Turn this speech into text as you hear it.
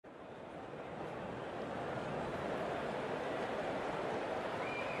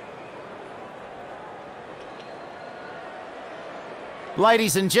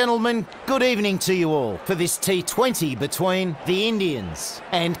Ladies and gentlemen, good evening to you all for this T20 between the Indians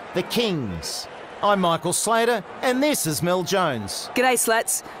and the Kings. I'm Michael Slater and this is Mel Jones. G'day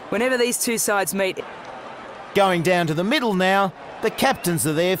Slats. Whenever these two sides meet... Going down to the middle now, the captains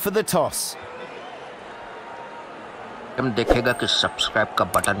are there for the toss. हम देखेगा कि subscribe का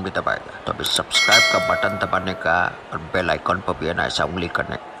button भी दबाएगा, तो अभी subscribe का button दबाने का और बेल आइकन पर भी है ना ऐसा उंगली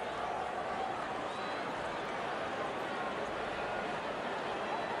करने।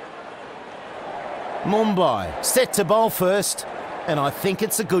 Mumbai set to bowl first, and I think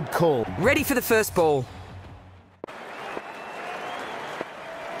it's a good call. Ready for the first ball.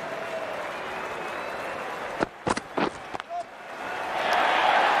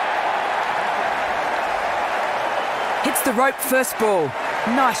 Hits the rope first ball.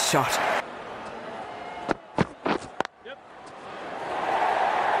 Nice shot.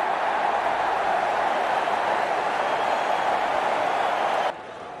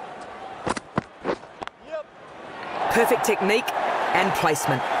 Perfect technique and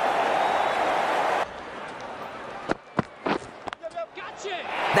placement.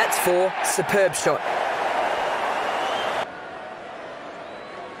 That's four. Superb shot.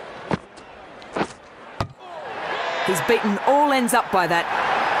 He's beaten all ends up by that.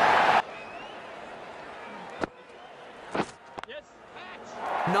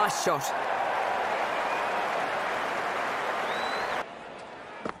 Nice shot.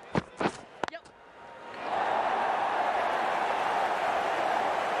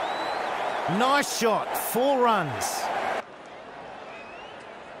 Nice shot, 4 runs.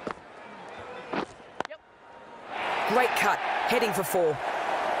 Great cut, heading for 4.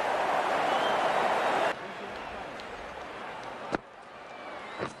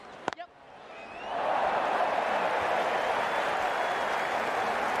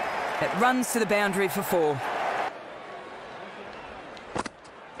 It runs to the boundary for 4.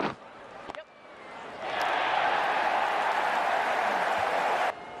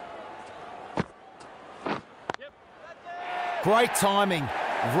 Great timing,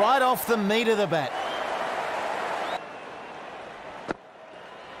 right off the meat of the bat.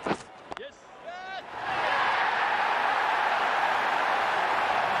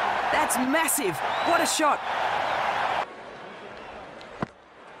 That's massive. What a shot.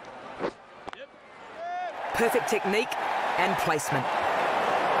 Perfect technique and placement.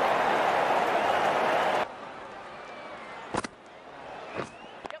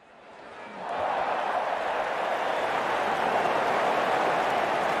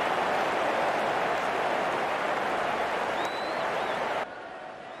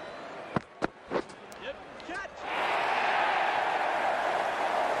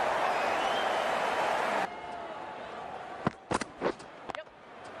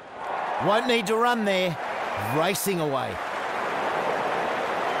 Won't need to run there. Racing away.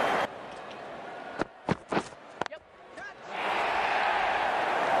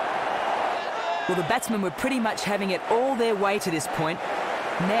 Well, the batsmen were pretty much having it all their way to this point.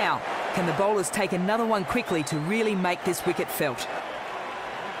 Now, can the bowlers take another one quickly to really make this wicket felt?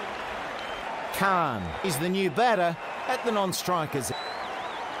 Khan is the new batter at the non-strikers.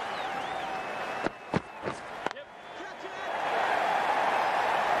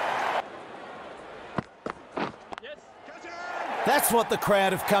 That's what the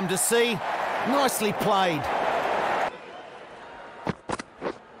crowd have come to see. Nicely played.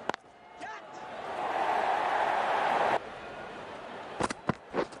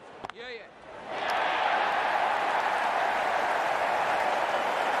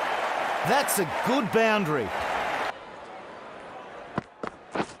 That's a good boundary.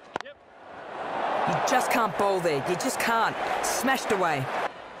 You just can't bowl there. You just can't. Smashed away.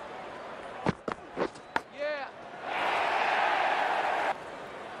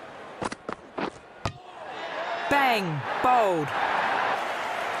 Bang! Bowled.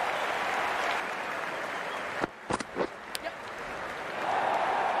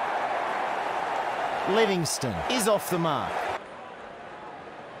 Livingston is off the mark.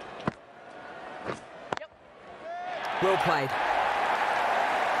 Well played.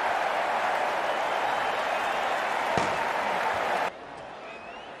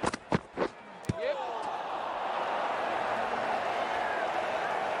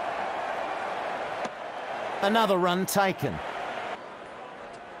 Another run taken.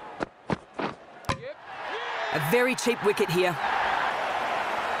 A very cheap wicket here.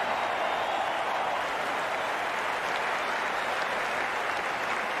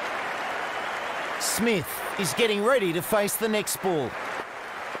 Smith is getting ready to face the next ball.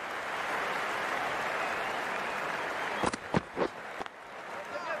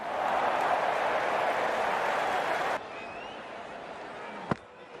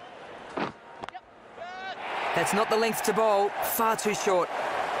 That's not the length to bowl. Far too short.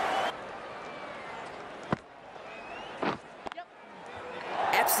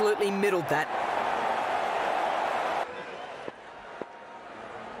 Absolutely middled that.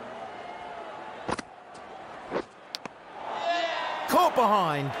 Caught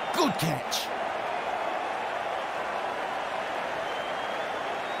behind. Good catch.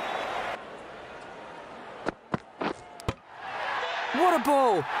 What a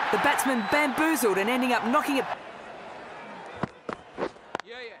ball! The batsman bamboozled and ending up knocking it.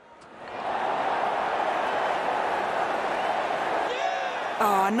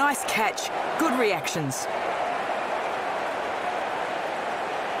 Oh, nice catch. Good reactions.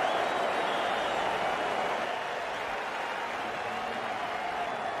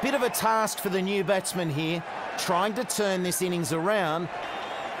 Bit of a task for the new batsman here, trying to turn this innings around.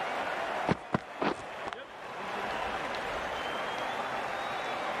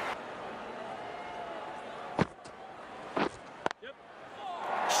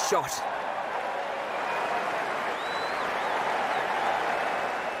 Shot.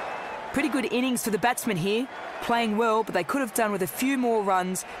 Pretty good innings for the batsmen here. Playing well, but they could have done with a few more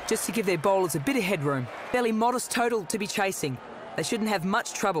runs just to give their bowlers a bit of headroom. Fairly modest total to be chasing. They shouldn't have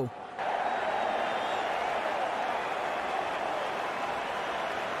much trouble.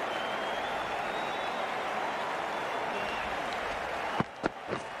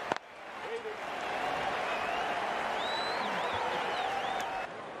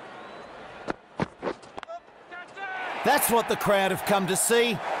 That's what the crowd have come to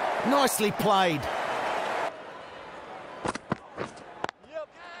see. Nicely played.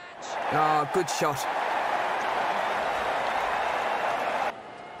 Oh, good shot.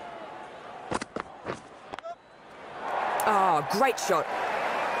 Oh, great shot.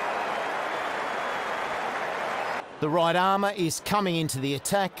 The right armour is coming into the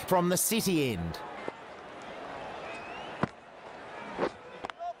attack from the city end.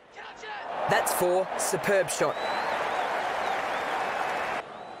 That's four. Superb shot.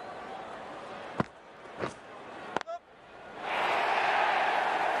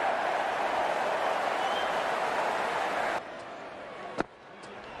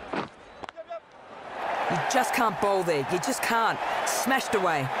 You just can't bowl there. You just can't. Smashed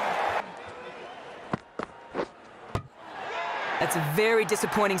away. That's a very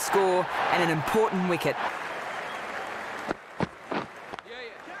disappointing score and an important wicket.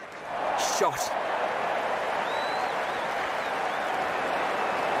 Shot.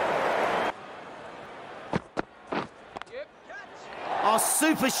 Oh,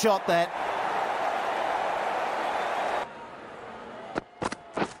 super shot that.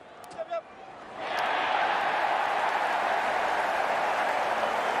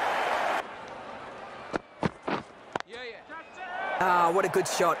 Ah, what a good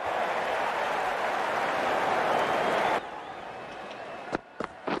shot.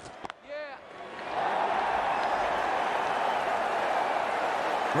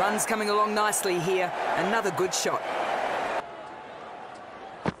 Runs coming along nicely here. Another good shot.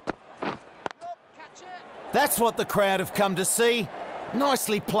 That's what the crowd have come to see.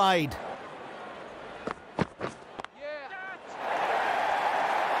 Nicely played.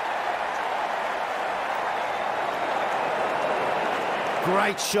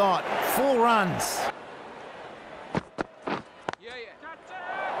 Great shot. 4 runs.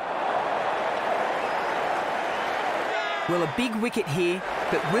 Well, a big wicket here,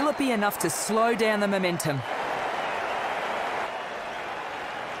 but will it be enough to slow down the momentum?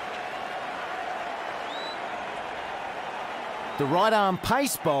 The right arm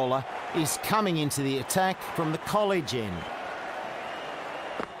pace bowler is coming into the attack from the college end.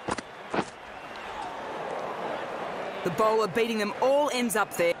 The bowler beating them all ends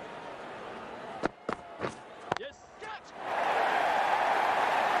up there.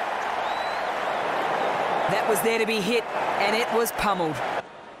 That was there to be hit, and it was pummeled.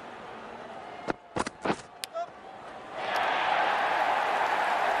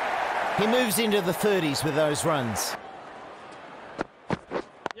 He moves into the 30s with those runs.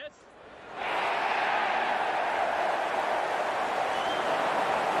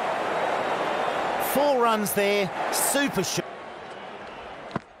 Four runs there, super shot.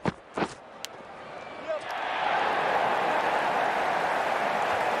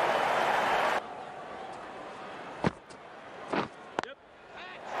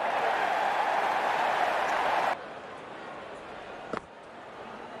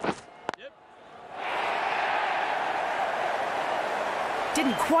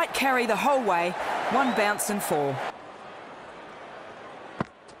 Didn't quite carry the whole way. 1 bounce and 4.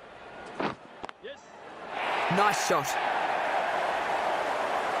 Nice shot.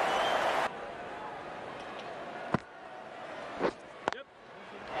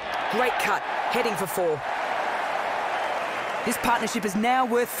 Great cut, heading for 4. This partnership is now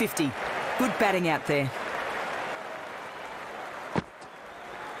worth 50. Good batting out there.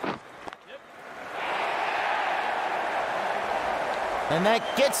 And that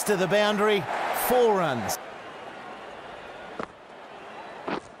gets to the boundary. 4 runs.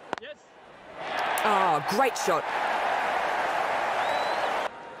 Oh, great shot.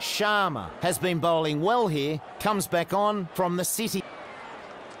 Sharma has been bowling well here. Comes back on from the city.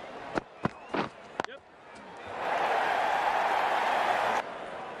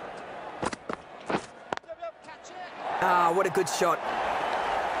 Ah, what a good shot.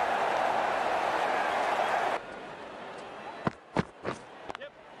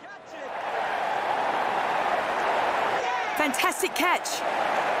 Fantastic catch.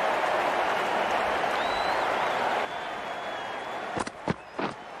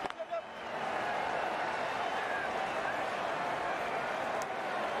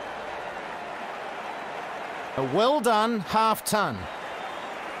 A well done half-ton.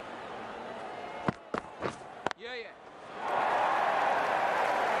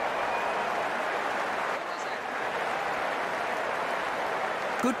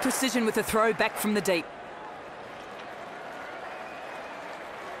 Good precision with the throw back from the deep.